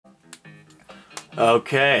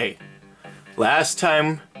Okay. Last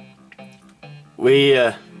time we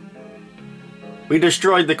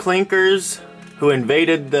destroyed the clinkers who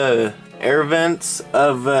invaded the air vents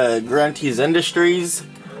of Grunty's Industries.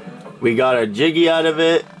 We got a jiggy out of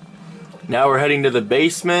it. Now we're heading to the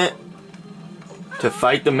basement to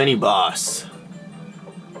fight the mini boss.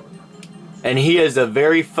 And he is a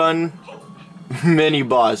very fun mini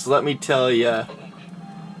boss, let me tell ya.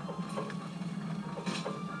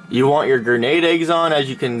 You want your grenade eggs on, as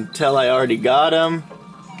you can tell I already got them.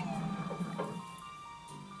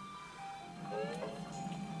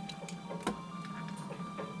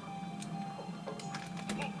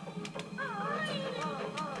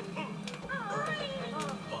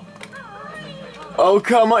 Oh,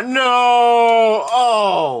 come on, no!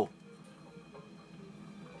 Oh!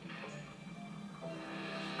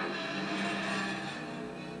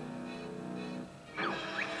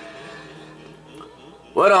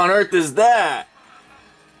 What on earth is that?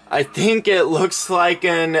 I think it looks like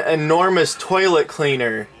an enormous toilet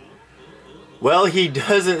cleaner. Well, he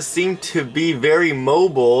doesn't seem to be very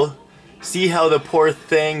mobile. See how the poor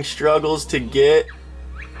thing struggles to get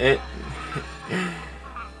it?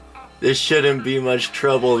 This shouldn't be much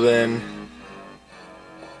trouble then.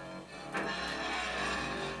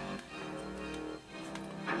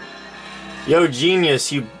 Yo,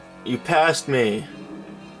 genius, you passed me.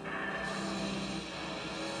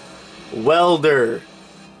 Welder.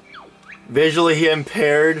 Visually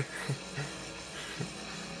impaired.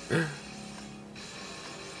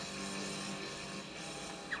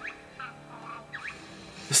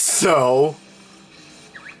 So...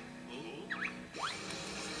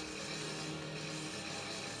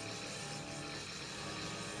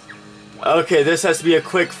 okay, this has to be a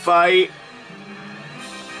quick fight.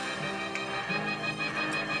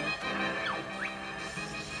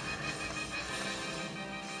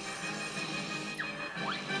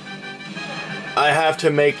 I have to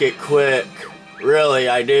make it quick. Really,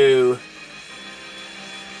 I do.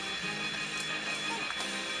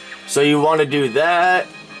 So you want to do that.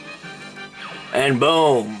 And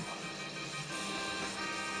boom.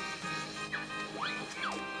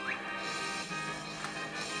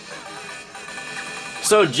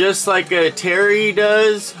 So just like Terry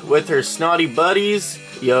does with her snotty buddies,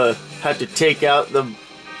 you have to take out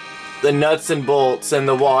the nuts and bolts and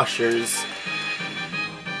the washers.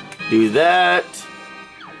 Do that.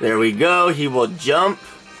 There we go. He will jump.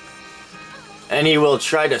 And he will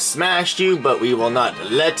try to smash you, but we will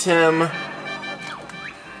not let him.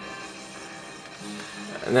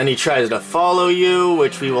 And then he tries to follow you,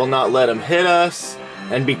 which we will not let him hit us.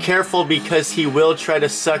 And be careful because he will try to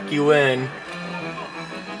suck you in.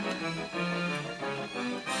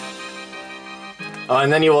 Oh,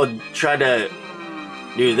 and then he will try to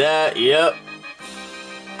do that. Yep.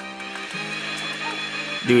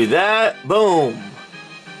 Do that. Boom.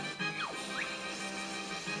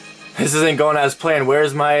 This isn't going as planned.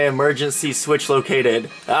 Where's my emergency switch located?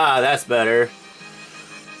 Ah, that's better.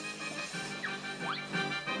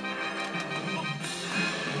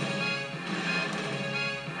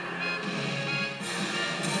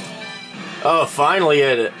 Oh, finally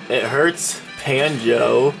it hurts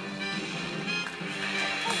Banjo.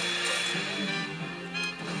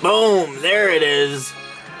 Boom, there it is.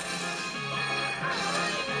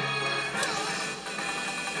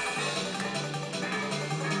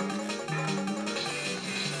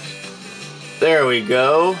 There we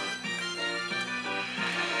go.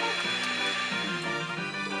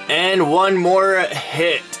 And one more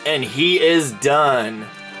hit, and he is done.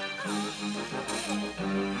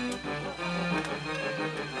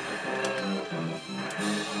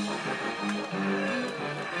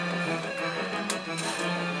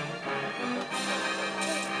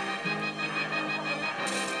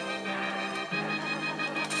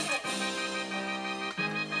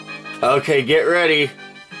 Okay, get ready.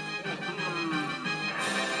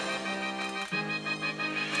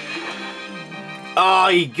 Oh,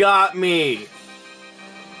 he got me!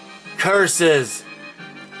 Curses!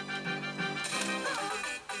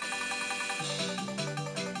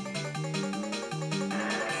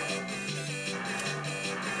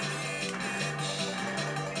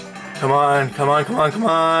 Come on, come on, come on, come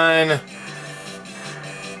on!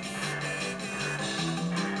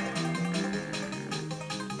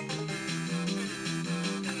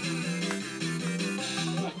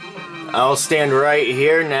 I'll stand right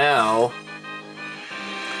here now.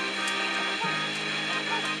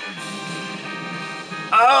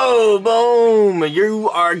 Oh, boom! You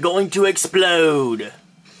are going to explode.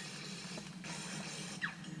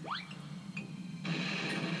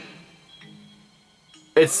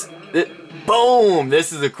 Boom!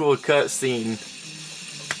 This is a cool cutscene.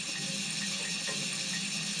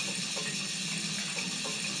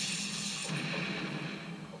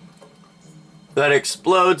 That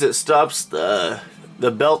explodes. It stops the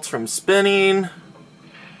belts from spinning.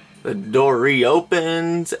 The door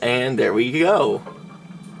reopens, and there we go.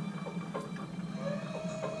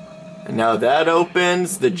 And now that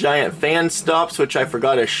opens. The giant fan stops, which I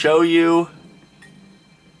forgot to show you.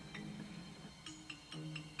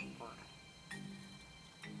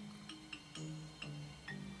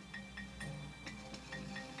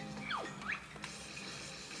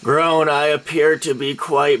 Grown, I appear to be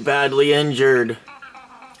quite badly injured.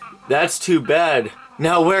 That's too bad.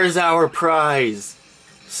 Now where's our prize?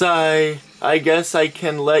 Sigh, I guess I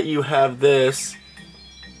can let you have this.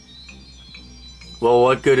 Well,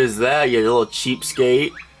 what good is that, you little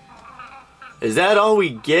cheapskate? Is that all we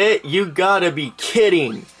get? You gotta be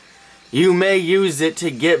kidding. You may use it to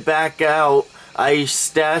get back out. I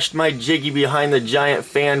stashed my Jiggy behind the giant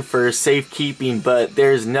fan for safekeeping, but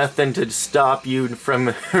there's nothing to stop you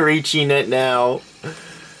from reaching it now.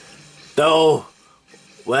 Though,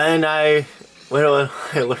 I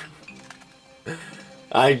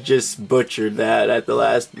just butchered that at the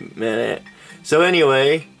last minute. So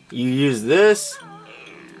anyway, you use this.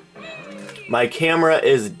 My camera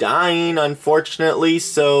is dying, unfortunately,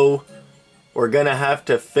 so we're gonna have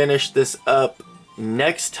to finish this up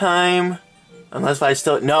next time. Unless I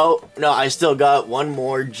still... No, I still got one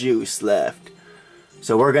more juice left.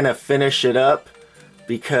 So we're gonna finish it up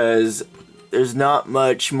because there's not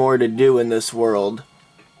much more to do in this world.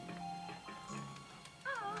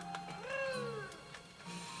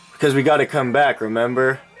 Because we gotta come back,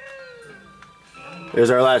 remember? There's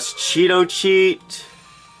our last Cheeto cheat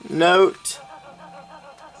note.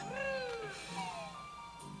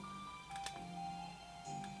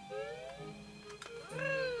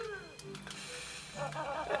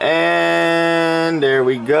 And there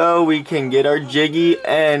we go. We can get our Jiggy,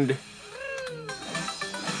 and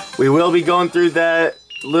we will be going through that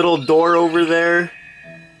little door over there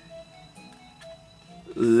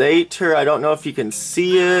later. I don't know if you can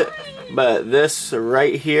see it, but this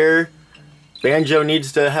right here, Banjo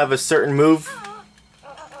needs to have a certain move,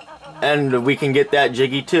 and we can get that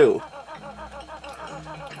Jiggy too.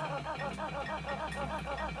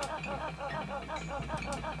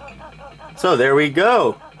 So there we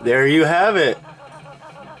go. There you have it.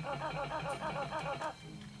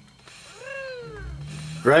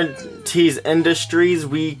 Grunty's Industries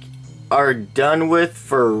we are done with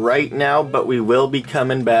for right now, but we will be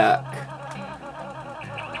coming back.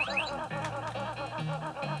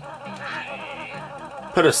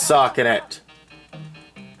 Put a sock in it.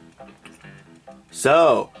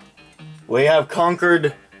 So, we have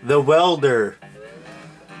conquered the welder.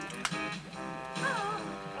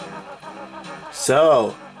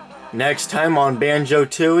 So, next time on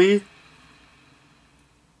Banjo-Tooie,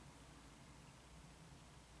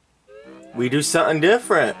 we do something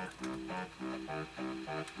different.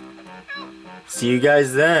 See you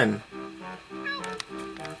guys then.